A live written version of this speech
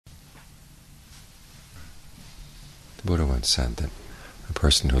The Buddha once said that a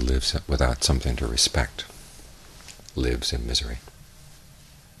person who lives without something to respect lives in misery.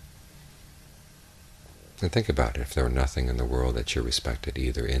 And think about it. If there were nothing in the world that you respected,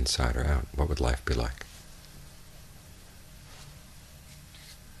 either inside or out, what would life be like?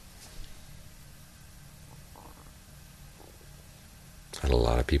 And a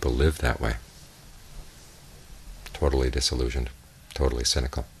lot of people live that way, totally disillusioned, totally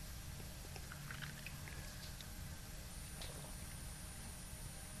cynical.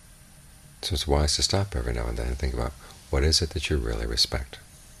 So it's wise to stop every now and then and think about, what is it that you really respect?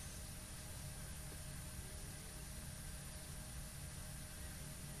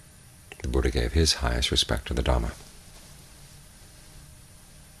 The Buddha gave his highest respect to the Dhamma.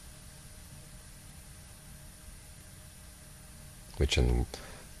 Which in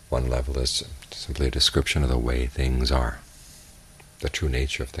one level is simply a description of the way things are, the true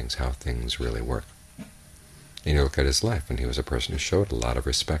nature of things, how things really work. And you look at his life, and he was a person who showed a lot of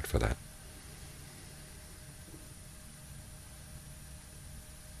respect for that.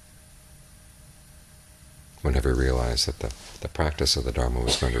 Whenever he realized that the practice of the Dharma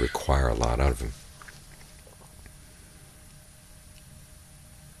was going to require a lot out of him,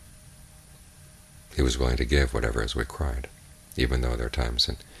 he was willing to give whatever is required, even though there are times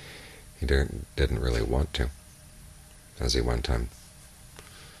when he didn't really want to. As he one time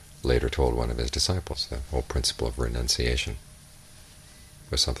later told one of his disciples, the whole principle of renunciation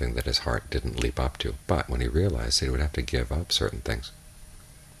was something that his heart didn't leap up to. But when he realized that he would have to give up certain things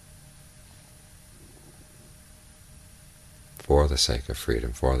for the sake of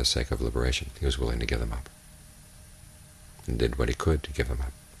freedom, for the sake of liberation, he was willing to give them up, and did what he could to give them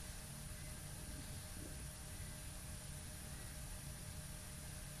up.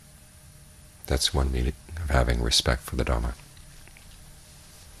 That's one meaning of having respect for the Dhamma.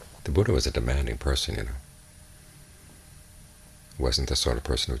 The Buddha was a demanding person, He wasn't the sort of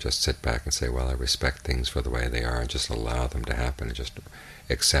person who would just sit back and say, well, I respect things for the way they are, and just allow them to happen, and just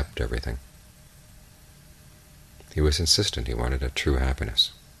accept everything. He was insistent. He wanted a true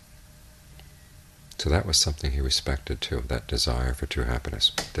happiness. So that was something he respected too, that desire for true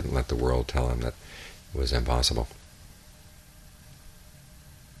happiness. Didn't let the world tell him that it was impossible.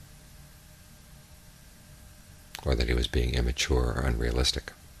 Or that he was being immature or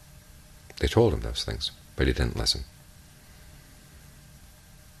unrealistic. They told him those things, but he didn't listen.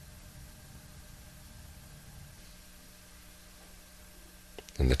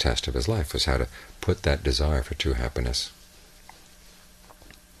 And the test of his life was how to put that desire for true happiness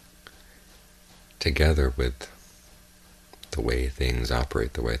together with the way things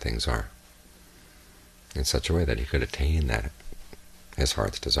operate, the way things are, in such a way that he could attain that, his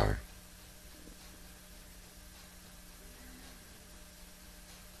heart's desire.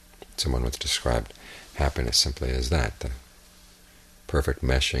 Someone once described happiness simply as that, the perfect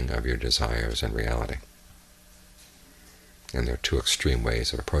meshing of your desires and reality. And there are two extreme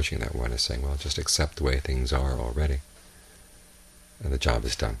ways of approaching that. One is saying, well, just accept the way things are already, and the job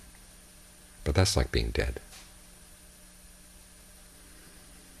is done. But that's like being dead.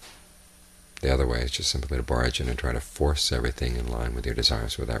 The other way is just simply to barge in and try to force everything in line with your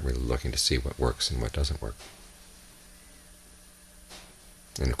desires without really looking to see what works and what doesn't work.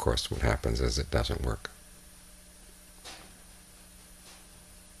 And of course what happens is it doesn't work.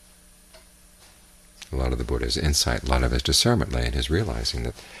 A lot of the Buddha's insight, a lot of his discernment lay in his realizing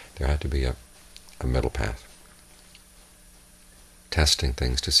that there had to be a middle path, testing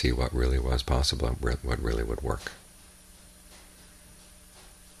things to see what really was possible and what really would work.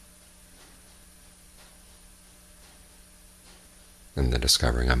 And then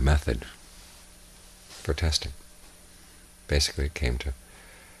discovering a method for testing. Basically it came to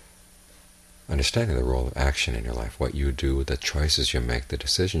understanding the role of action in your life. What you do, the choices you make, the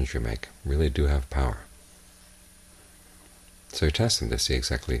decisions you make really do have power. So you test them to see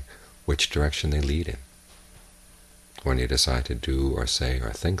exactly which direction they lead in. When you decide to do or say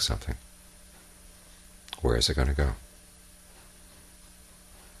or think something, where is it going to go?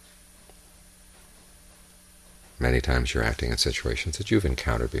 Many times you're acting in situations that you've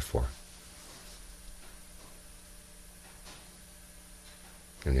encountered before,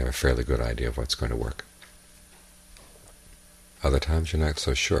 and you have a fairly good idea of what's going to work. Other times you're not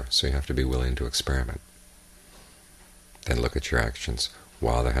so sure, so you have to be willing to experiment. Then look at your actions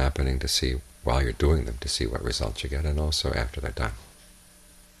while they're happening to see, while you're doing them, to see what results you get, and also after they're done.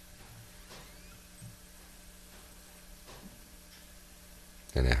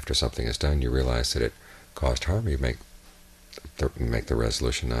 And after something is done, you realize that it caused harm, you make the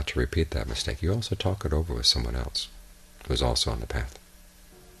resolution not to repeat that mistake. You also talk it over with someone else who's also on the path,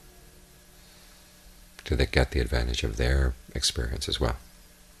 to get the advantage of their experience as well.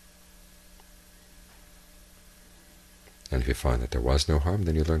 And if you find that there was no harm,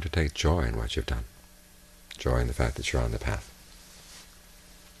 then you learn to take joy in what you've done, joy in the fact that you're on the path.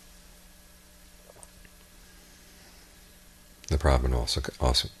 The problem also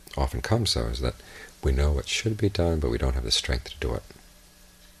often comes, though, is that we know what should be done, but we don't have the strength to do it.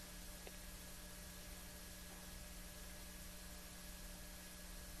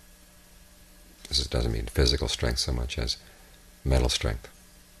 This doesn't mean physical strength so much as mental strength,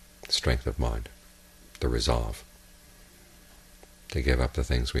 strength of mind, the resolve to give up the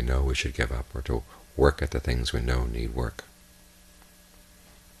things we know we should give up, or to work at the things we know need work.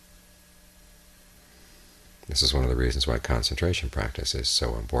 This is one of the reasons why concentration practice is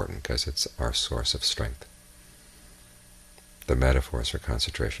so important, because it's our source of strength. The metaphors for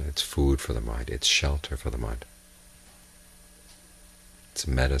concentration: it's food for the mind, it's shelter for the mind, it's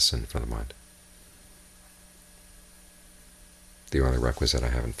medicine for the mind. The only requisite I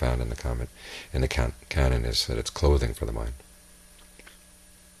haven't found in the canon is that it's clothing for the mind.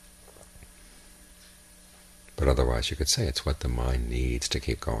 But otherwise you could say it's what the mind needs to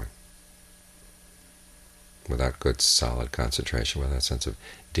keep going. Without good, solid concentration, without a sense of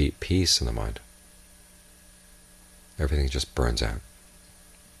deep peace in the mind, everything just burns out.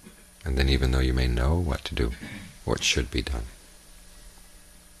 And then even though you may know what to do, what should be done,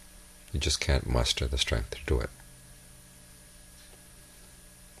 you just can't muster the strength to do it.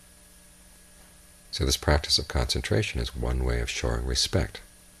 So this practice of concentration is one way of showing respect,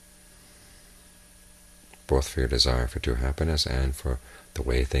 both for your desire for true happiness and for the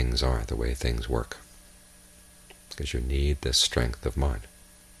way things are, the way things work, because you need this strength of mind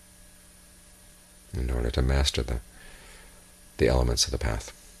in order to master the elements of the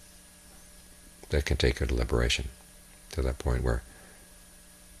path that can take you to liberation, to that point where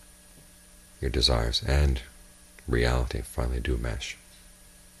your desires and reality finally do mesh.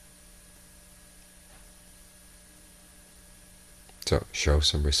 So show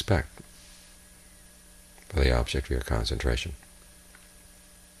some respect for the object of your concentration.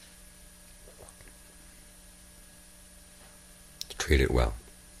 Treat it well.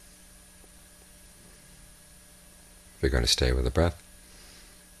 If you're going to stay with the breath,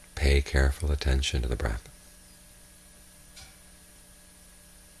 pay careful attention to the breath.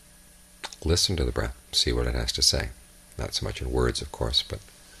 Listen to the breath, see what it has to say. Not so much in words, of course, but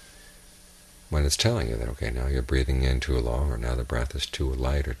when it's telling you that, okay, now you're breathing in too long, or now the breath is too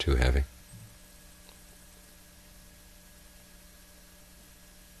light or too heavy.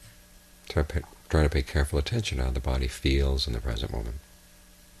 Try to pay careful attention to how the body feels in the present moment,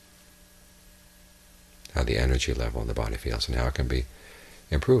 how the energy level in the body feels, and how it can be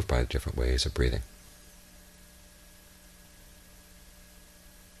improved by different ways of breathing.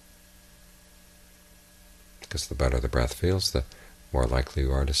 Because the better the breath feels, the more likely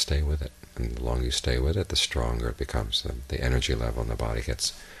you are to stay with it. And the longer you stay with it, the stronger it becomes. The energy level in the body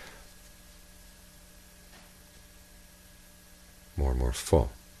gets more and more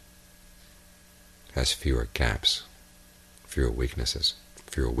full, has fewer gaps, fewer weaknesses,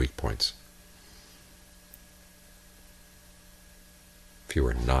 fewer weak points,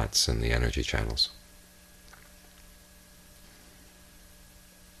 fewer knots in the energy channels.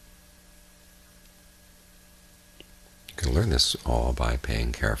 You can learn this all by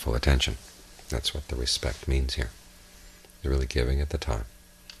paying careful attention. That's what the respect means here. You're really giving it the time.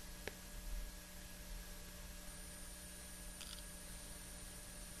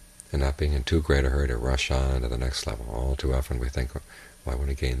 And not being in too great a hurry to rush on to the next level. All too often we think, well, I want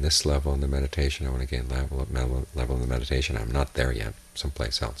to gain this level in the meditation, I want to gain level in the meditation. I'm not there yet,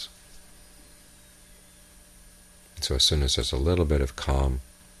 someplace else. And so as soon as there's a little bit of calm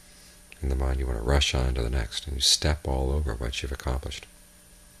in the mind, you want to rush on to the next, and you step all over what you've accomplished.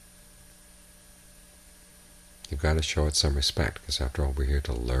 You've got to show it some respect, because after all, we're here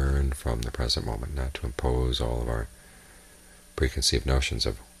to learn from the present moment, not to impose all of our preconceived notions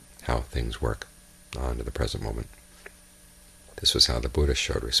of how things work onto the present moment. This was how the Buddha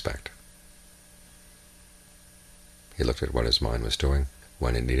showed respect. He looked at what his mind was doing.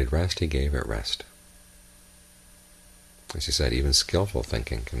 When it needed rest, he gave it rest. As he said, even skillful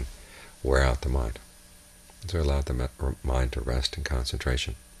thinking can wear out the mind. So he allowed the mind to rest in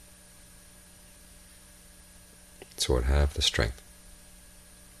concentration, so it would have the strength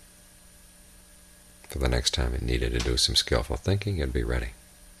for the next time it needed to do some skillful thinking, it'd be ready.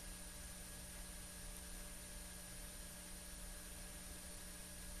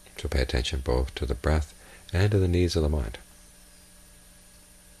 So pay attention both to the breath and to the needs of the mind.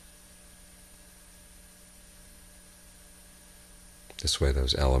 This way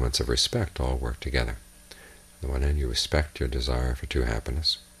those elements of respect all work together. On the one hand, you respect your desire for true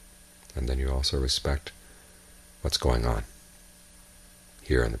happiness, and then you also respect what's going on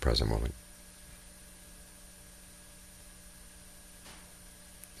here in the present moment.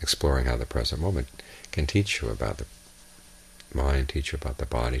 Exploring how the present moment can teach you about the mind, teach you about the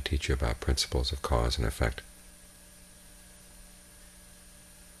body, teach you about principles of cause and effect.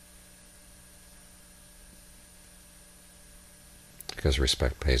 Because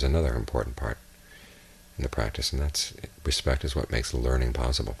respect plays another important part in the practice, and that's respect is what makes learning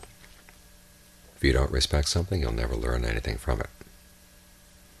possible. If you don't respect something, you'll never learn anything from it.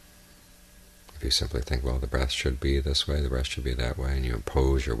 If you simply think, well, the breath should be this way, the breath should be that way, and you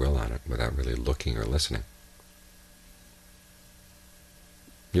impose your will on it without really looking or listening,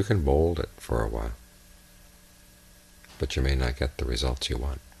 you can mold it for a while, but you may not get the results you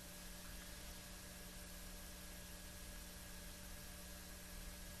want.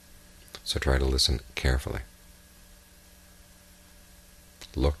 So try to listen carefully.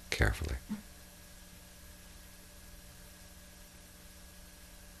 Look carefully.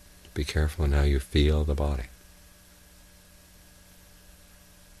 Be careful in how you feel the body.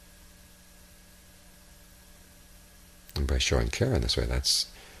 And by showing care in this way, that's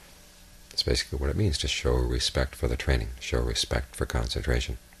basically what it means to show respect for the training, show respect for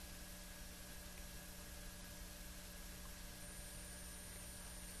concentration.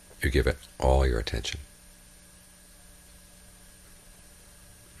 You give it all your attention.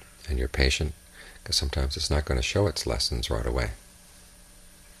 And you're patient, because sometimes it's not going to show its lessons right away.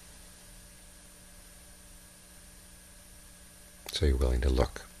 So you're willing to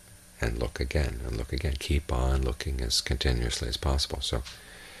look, and look again, and look again. Keep on looking as continuously as possible, so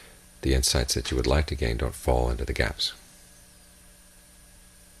the insights that you would like to gain don't fall into the gaps.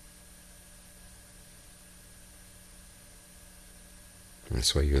 And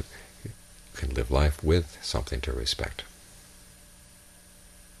this way you can live life with something to respect.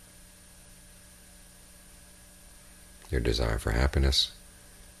 Your desire for happiness,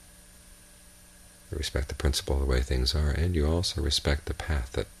 you respect the principle of the way things are, and you also respect the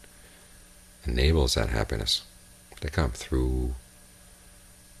path that enables that happiness to come through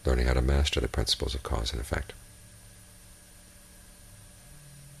learning how to master the principles of cause and effect.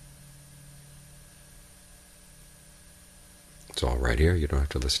 It's all right here. You don't have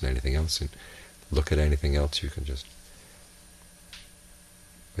to listen to anything else and look at anything else. You can just...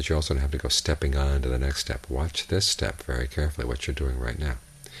 But you also don't have to go stepping on to the next step. Watch this step very carefully, what you're doing right now.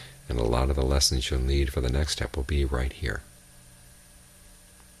 And a lot of the lessons you'll need for the next step will be right here.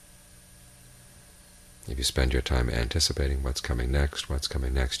 If you spend your time anticipating what's coming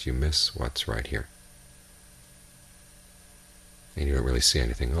next, you miss what's right here. And you don't really see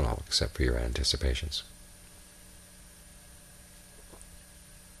anything at all except for your anticipations.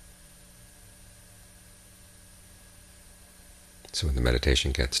 So when the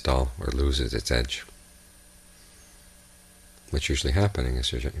meditation gets dull or loses its edge, what's usually happening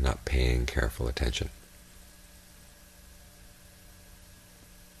is you're not paying careful attention.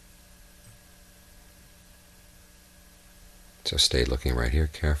 So stay looking right here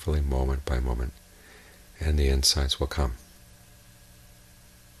carefully, moment by moment, and the insights will come.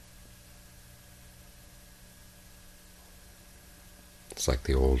 It's like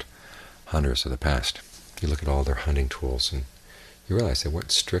the old hunters of the past. You look at all their hunting tools and you realize they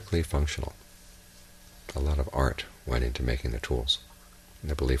weren't strictly functional. A lot of art went into making the tools.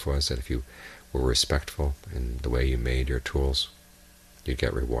 And the belief was that if you were respectful in the way you made your tools, you'd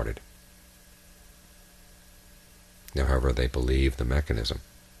get rewarded. Now, however, they believed the mechanism,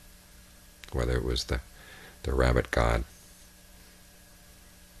 whether it was the rabbit god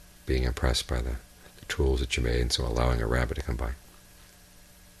being impressed by the tools that you made and so allowing a rabbit to come by.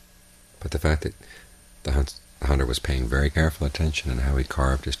 But the fact that the hunter was paying very careful attention in how he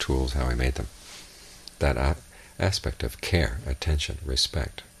carved his tools, how he made them, that aspect of care, attention,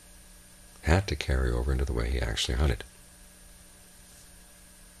 respect, had to carry over into the way he actually hunted.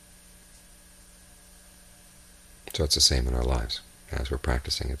 So it's the same in our lives. As we're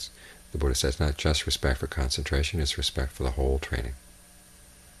practicing, the Buddha says, not just respect for concentration, it's respect for the whole training.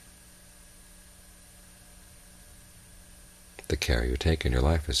 The care you take in your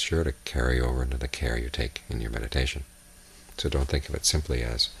life is sure to carry over into the care you take in your meditation. So don't think of it simply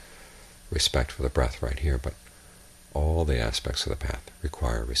as respect for the breath right here, but all the aspects of the path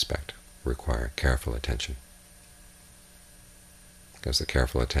require respect, require careful attention. Because the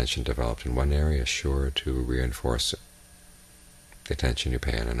careful attention developed in one area is sure to reinforce the attention you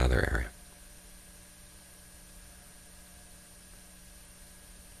pay in another area.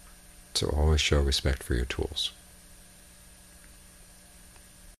 So always show respect for your tools.